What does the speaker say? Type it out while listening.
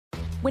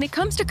When it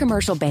comes to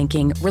commercial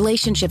banking,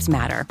 relationships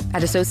matter.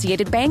 At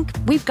Associated Bank,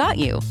 we've got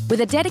you.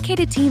 With a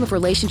dedicated team of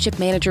relationship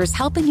managers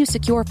helping you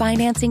secure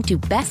financing to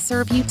best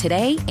serve you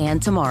today and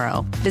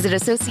tomorrow. Visit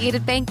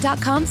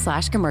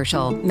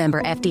AssociatedBank.com/commercial.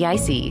 Member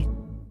FDIC.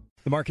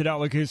 The Market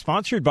Outlook is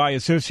sponsored by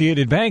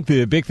Associated Bank.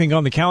 The big thing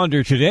on the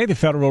calendar today, the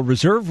Federal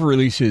Reserve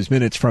releases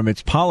minutes from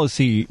its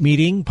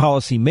policy-making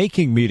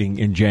meeting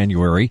in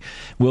January.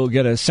 We'll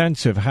get a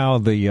sense of how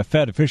the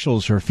Fed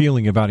officials are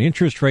feeling about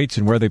interest rates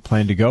and where they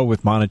plan to go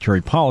with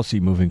monetary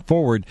policy moving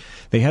forward.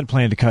 They had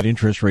planned to cut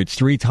interest rates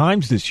 3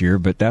 times this year,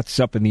 but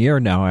that's up in the air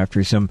now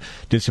after some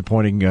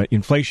disappointing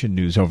inflation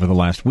news over the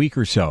last week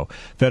or so.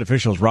 Fed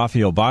officials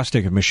Raphael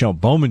Bostic and Michelle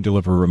Bowman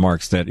deliver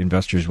remarks that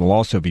investors will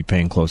also be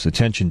paying close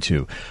attention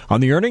to. On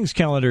the earnings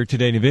calendar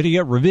today,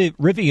 NVIDIA,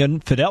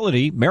 Rivian,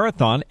 Fidelity,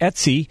 Marathon,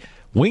 Etsy,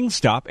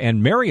 Wingstop,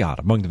 and Marriott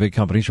among the big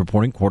companies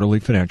reporting quarterly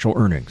financial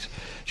earnings.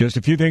 Just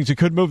a few things that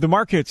could move the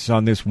markets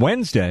on this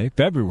Wednesday,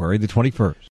 February the 21st.